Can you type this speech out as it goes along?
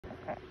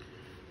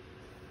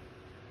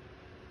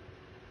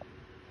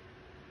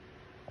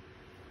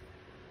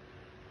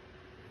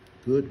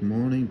Good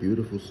morning,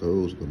 beautiful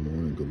souls. Good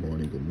morning, good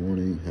morning, good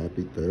morning.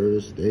 Happy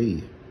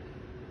Thursday.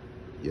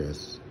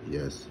 Yes,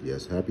 yes,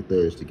 yes. Happy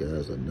Thursday,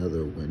 guys.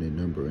 Another winning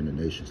number in the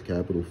nation's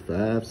capital,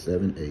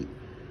 578.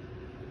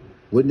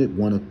 Wouldn't it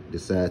want to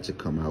decide to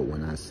come out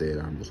when I said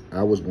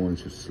I was going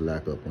to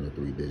slack up on the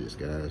 3 digits,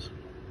 guys?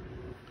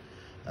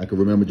 I can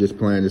remember just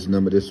playing this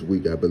number this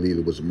week. I believe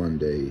it was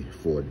Monday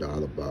for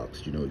 $1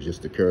 box, you know,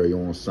 just to carry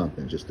on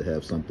something, just to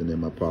have something in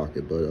my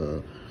pocket.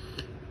 But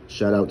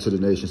shout out to the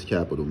nation's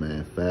capital,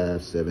 man.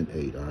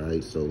 578. All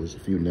right, so there's a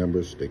few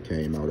numbers that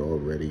came out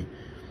already.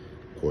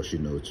 Of course, you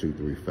know,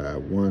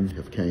 2351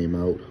 have came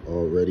out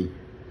already.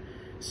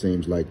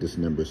 Seems like this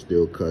number is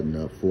still cutting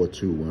up.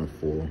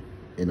 4214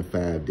 in a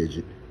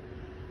 5-digit.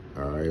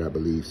 All right, I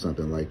believe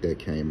something like that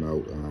came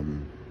out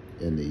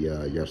in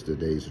the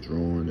yesterday's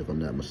drawing, if I'm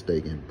not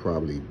mistaken,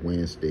 probably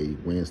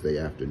Wednesday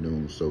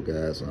afternoon. So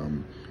guys,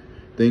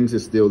 things are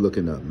still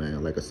looking up,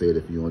 man. Like I said,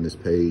 if you're on this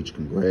page,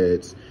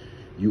 congrats.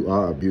 You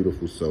are a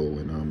beautiful soul,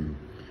 and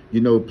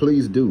you know,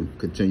 please do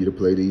continue to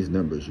play these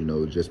numbers. You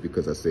know, just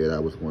because I said I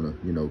was going to,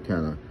 you know,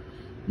 kind of,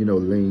 you know,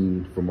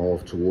 lean from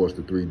off towards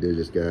the 3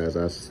 digits, guys,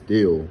 I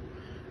still,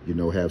 you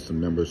know, have some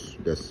numbers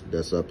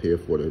that's up here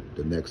for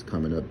the next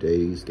coming up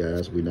days,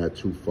 guys. We're not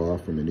too far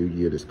from the new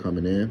year that's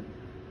coming in.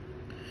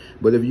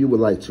 But if you would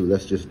like to,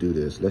 let's just do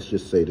this. Let's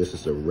just say this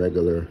is a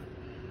regular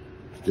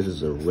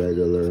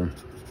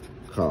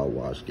car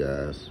wash,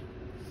 guys.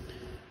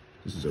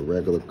 This is a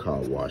regular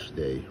car wash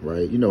day,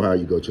 right? You know how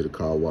you go to the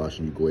car wash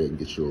and you go ahead and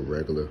get you a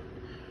regular,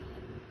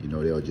 you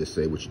know, they'll just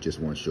say what you just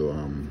want your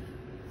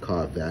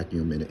car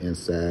vacuum in the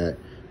inside.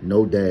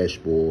 No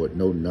dashboard,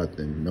 no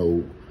nothing,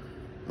 no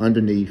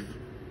underneath,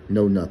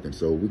 no nothing.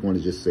 So we're going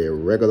to just say a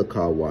regular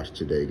car wash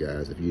today,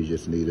 guys. If you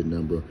just need a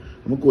number,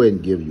 I'm going to go ahead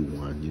and give you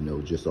one, you know,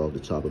 just off the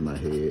top of my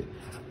head.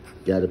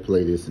 Got to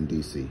play this in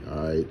DC,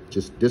 all right?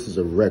 Just, this is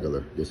a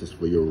regular. This is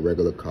for your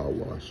regular car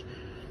wash.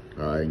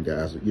 All right, and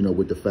guys, you know,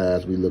 with the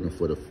 5s, we're looking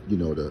for the, you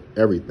know, the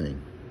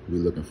everything. We're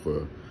looking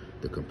for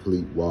the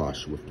complete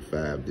wash with the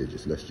 5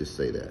 digits. Let's just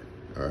say that,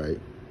 all right?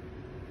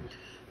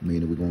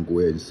 Meaning we're going to go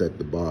ahead and set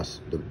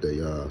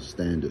the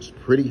standards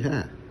pretty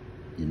high,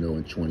 you know,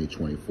 in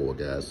 2024,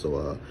 guys.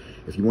 So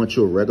if you want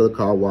your regular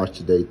car wash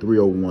today,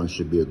 301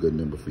 should be a good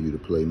number for you to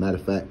play. Matter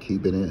of fact,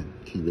 keep it in,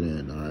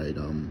 all right?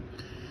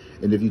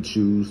 And if you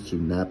choose to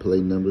not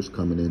play numbers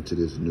coming into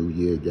this new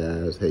year,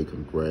 guys, hey,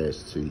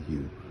 congrats to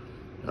you.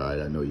 All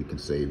right, I know you can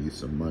save you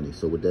some money.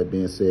 So with that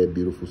being said,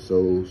 beautiful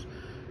souls,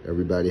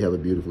 everybody have a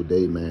beautiful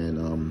day,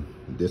 man.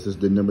 This is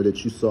the number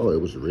that you saw. It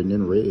was written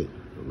in red.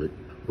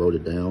 Wrote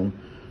it down.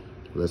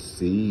 Let's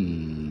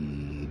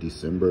see,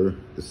 December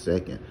the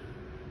 2nd.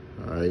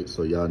 All right,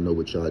 so y'all know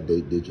what y'all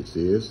date digits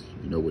is.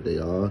 You know what they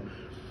are.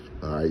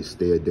 All right,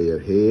 stay a day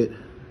ahead,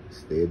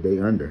 stay a day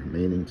under,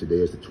 meaning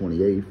today is the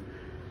 28th.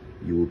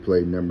 You will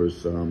play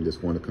numbers that's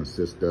going to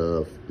consist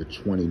of the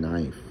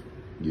 29th.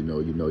 You know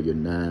your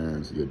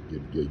 9s, your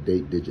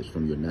date digits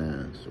from your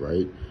 9s,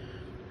 right?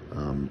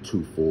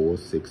 2, 4,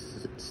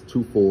 6,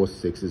 2, 4,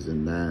 6s,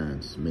 and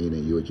 9s,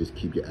 meaning you'll just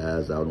keep your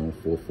eyes out on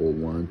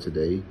 441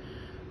 today.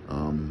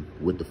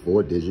 With the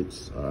 4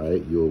 digits, all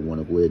right, you'll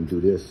want to go ahead and do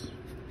this.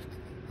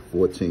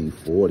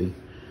 1440.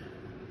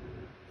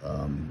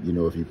 You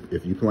know, if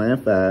you playing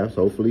 5s,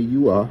 hopefully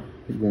you are.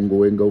 You're gonna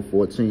go ahead and go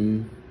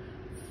 14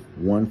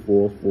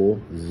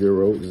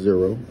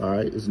 14400. All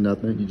right, it's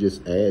nothing. You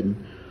just adding.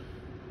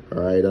 All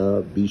right,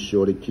 be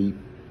sure to keep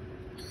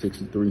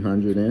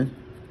 6,300 in,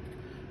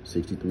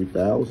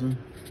 63,000.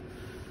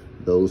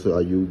 Those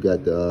are, you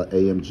got the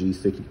AMG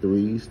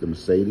 63s, the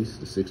Mercedes,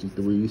 the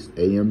 63s,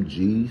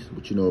 AMGs,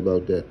 what you know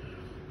about that?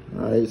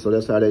 All right, so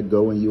that's how that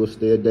go, and you'll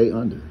stay a day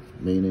under,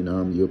 meaning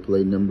you'll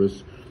play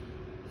numbers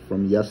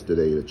from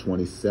yesterday, the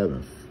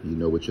 27th. You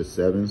know what your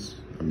 7s,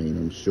 I mean,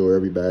 I'm sure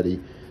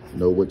everybody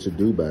know what to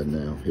do by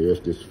now.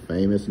 Here's this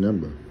famous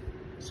number.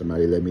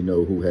 Somebody let me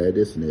know who had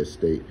this in their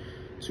state.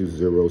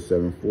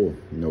 2074. You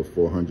know,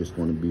 400 is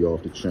going to be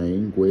off the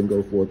chain. Go ahead and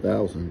go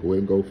 4,000. Go ahead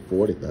and go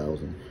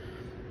 40,000.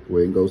 Go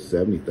ahead and go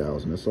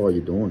 70,000. That's all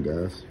you're doing,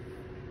 guys.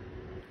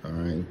 All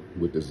right,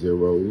 with the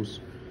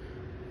zeros.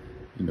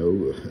 You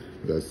know,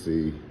 let's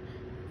see.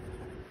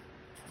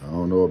 I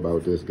don't know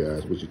about this,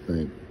 guys. What you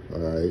think? All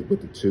right,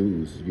 with the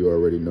 2s, you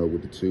already know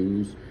with the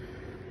 2s.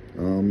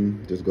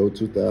 Just go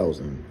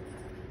 2,000.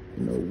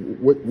 You know,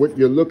 what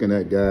you're looking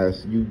at,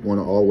 guys, you want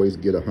to always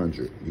get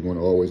 100. You want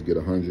to always get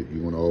 100.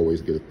 You want to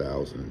always get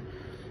 1,000.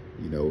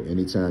 You know,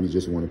 anytime you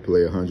just want to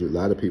play 100, a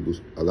lot of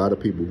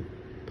people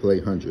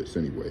play hundreds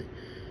anyway.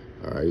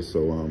 All right,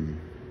 so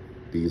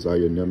these are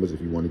your numbers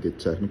if you want to get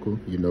technical.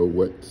 You know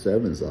what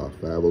 7s are,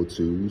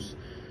 502s.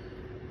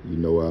 You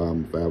know,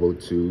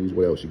 502s.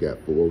 What else you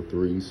got?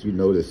 403s. You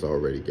know this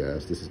already,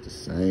 guys. This is the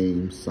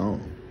same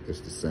song.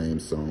 It's the same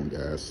song,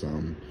 guys.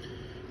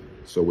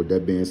 So with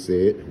that being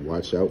said,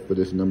 watch out for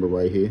this number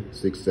right here,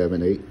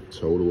 678,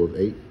 total of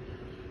 8.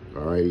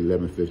 All right,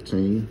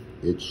 1115.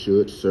 It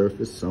should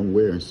surface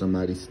somewhere in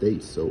somebody's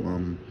state. So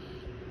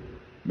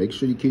make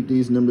sure you keep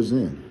these numbers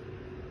in.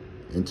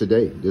 And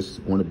today, this is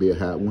going to be a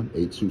hot one,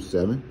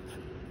 827.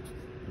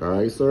 All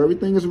right, so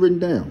everything is written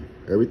down.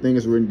 Everything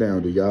is written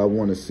down. Do y'all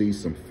want to see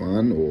some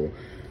fun? Or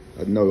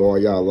I know all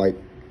y'all like,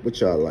 what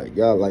y'all like?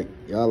 Y'all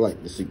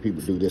like to see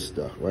people do this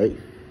stuff, right?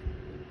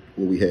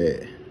 What we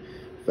had,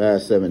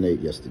 578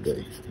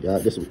 yesterday. Y'all,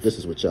 this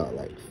is what y'all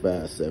like,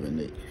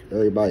 578.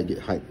 Everybody get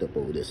hyped up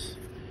over this.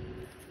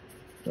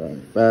 All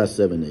right,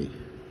 578.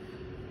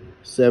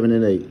 7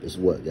 and 8 is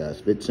what,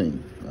 guys?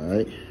 15. All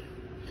right.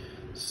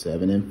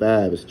 7 and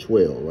 5 is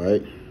 12,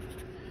 right?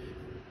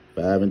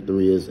 5 and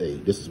 3 is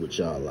 8. This is what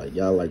y'all like.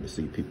 Y'all like to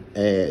see people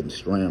add and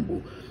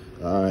scramble.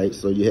 All right,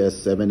 so you had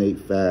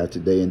 785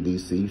 today in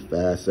DC,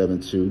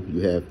 572.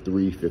 You have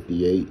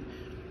 358.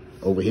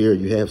 Over here,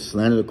 you have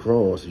slanted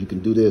across. You can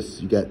do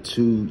this. You got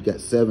 2, you got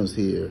 7s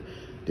here.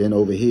 Then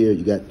over here,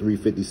 you got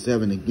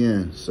 357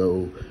 again.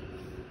 So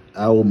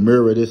I will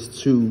mirror this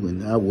 2,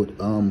 and I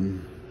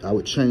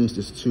would change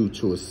this 2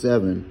 to a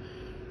 7.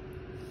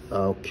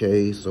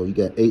 Okay, so you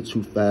got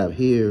 825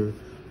 here,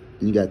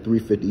 and you got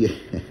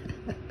 358.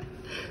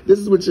 This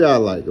is what y'all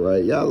like,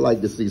 right? Y'all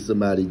like to see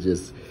somebody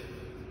just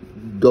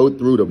go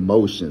through the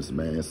motions,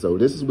 man. So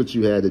this is what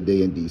you had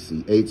today in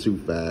DC,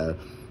 825,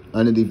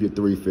 underneath your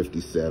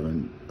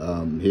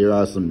 357. Here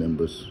are some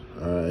numbers,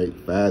 all right?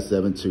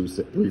 572,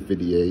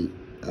 358.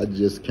 I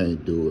just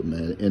can't do it,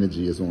 man. The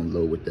energy is on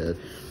low with that.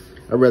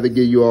 I'd rather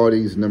give you all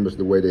these numbers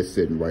the way they're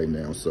sitting right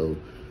now. So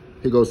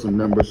here goes some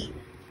numbers.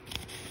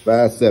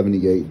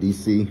 578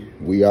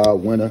 DC, we are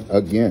winner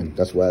again.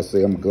 That's why I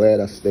say I'm glad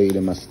I stayed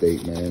in my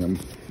state, man.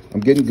 I'm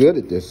getting good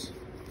at this.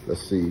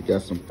 Let's see,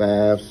 got some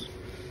 5s.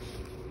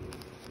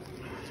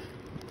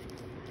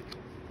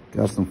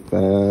 Got some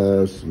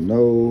 5s,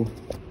 no.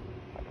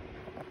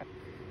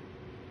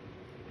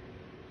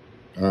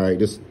 All right,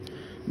 this,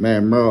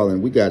 man,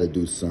 Maryland, we got to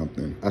do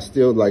something. I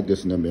still like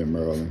this number in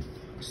Maryland.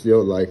 I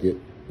still like it.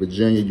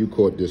 Virginia, you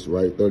caught this,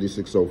 right?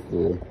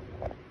 3604.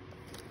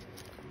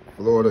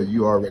 Florida,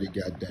 you already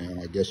got down.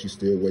 I guess you're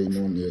still waiting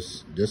on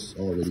this. This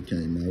already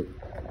came out.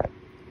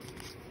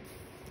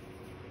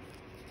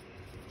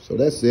 So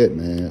that's it,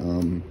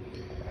 man.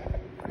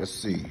 Let's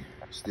see.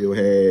 Still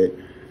had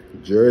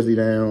Jersey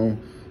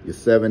down. Your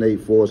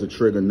 784 is a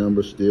trigger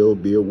number still.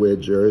 Be aware,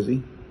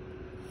 Jersey.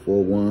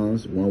 4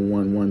 1s,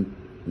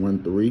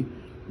 11113,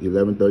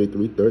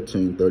 1133,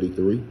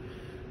 1333.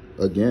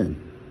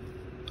 Again,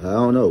 I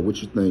don't know.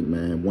 What you think,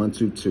 man?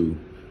 122.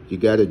 You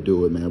got to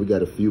do it, man. We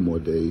got a few more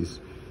days.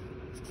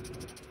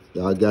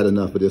 Y'all got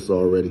enough of this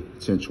already.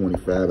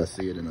 1025. I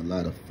see it in a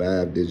lot of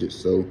 5 digits.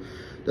 So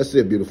that's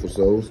it, beautiful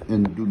souls.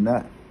 And do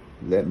not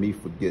let me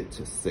forget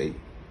to say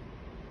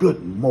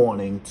good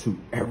morning to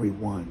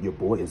everyone. Your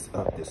boy is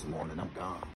up this morning. I'm gone.